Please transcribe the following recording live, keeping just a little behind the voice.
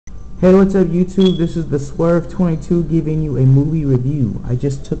Hey, what's up YouTube? This is the Swerve22 giving you a movie review. I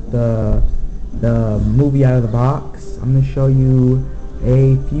just took the movie out of the box. I'm gonna show you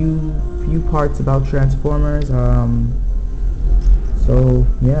a few parts about Transformers. So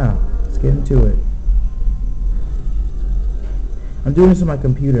yeah, let's get into it. I'm doing this on my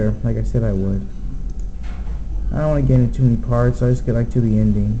computer, like I said I would. I don't want to get into too many parts, so I just get like to the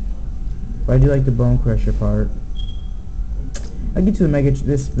ending. But I do like the Bone Crusher part. I'll get to the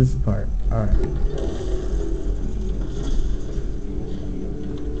this part. Alright.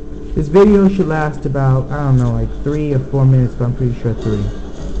 This video should last about, I don't know, like 3 or 4 minutes, but I'm pretty sure 3.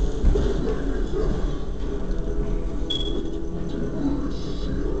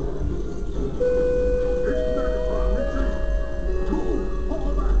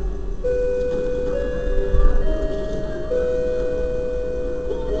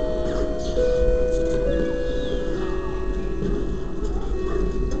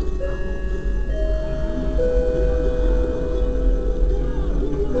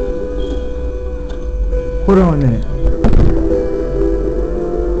 Hold on a minute.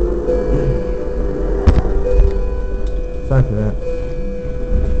 Sorry for that.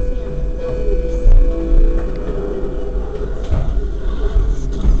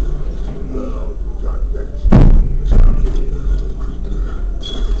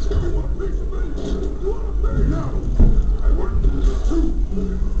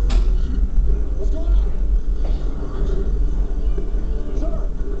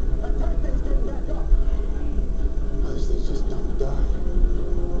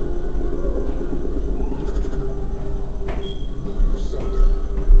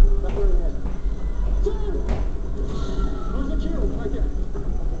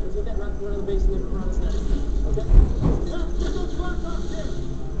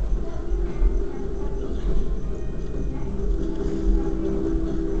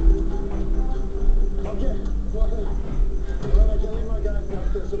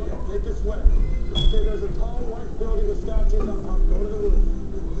 There's a tall white building with statues on top. Go to the roof.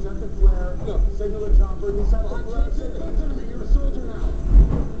 Set the flare. Signal the chopper. You set the flare. Listen to me. You're a soldier now.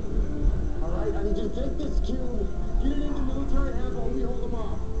 Alright? I need you to take this cube, get it into military hands while we hold them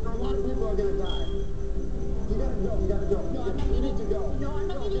off. There are a lot of people are going to die. You gotta go. You gotta go. No, you need to go. No, I'm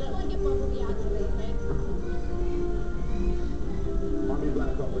not going to let it bubble activate, okay? Army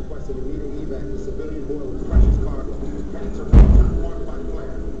Blackhawk requested immediate evac to civilian board with precious cargo. Cancer marked by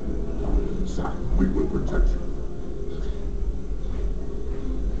flare. Sir, we will protect you.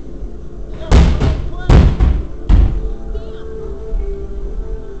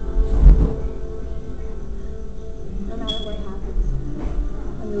 No matter what happens,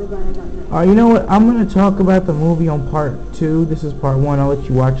 I'm really glad I got that. Alright, you know what? I'm going to talk about the movie on part 2. This is part 1. I'll let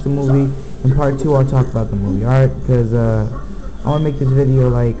you watch the movie. In part 2, I'll talk about the movie. Alright? Because I want to make this video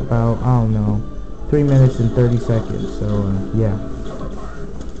like about, I don't know, 3 minutes and 30 seconds. So, yeah.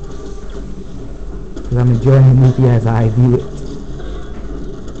 Because I'm enjoying the movie as I view it.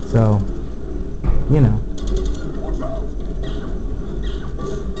 So, you know.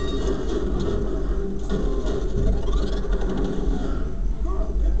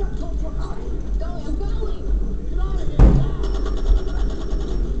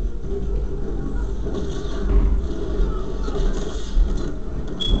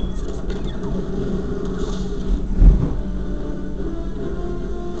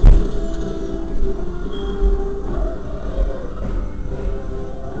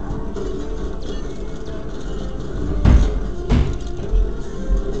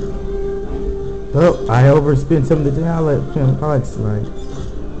 Oh, I overspent some of the thing. I'll let slide.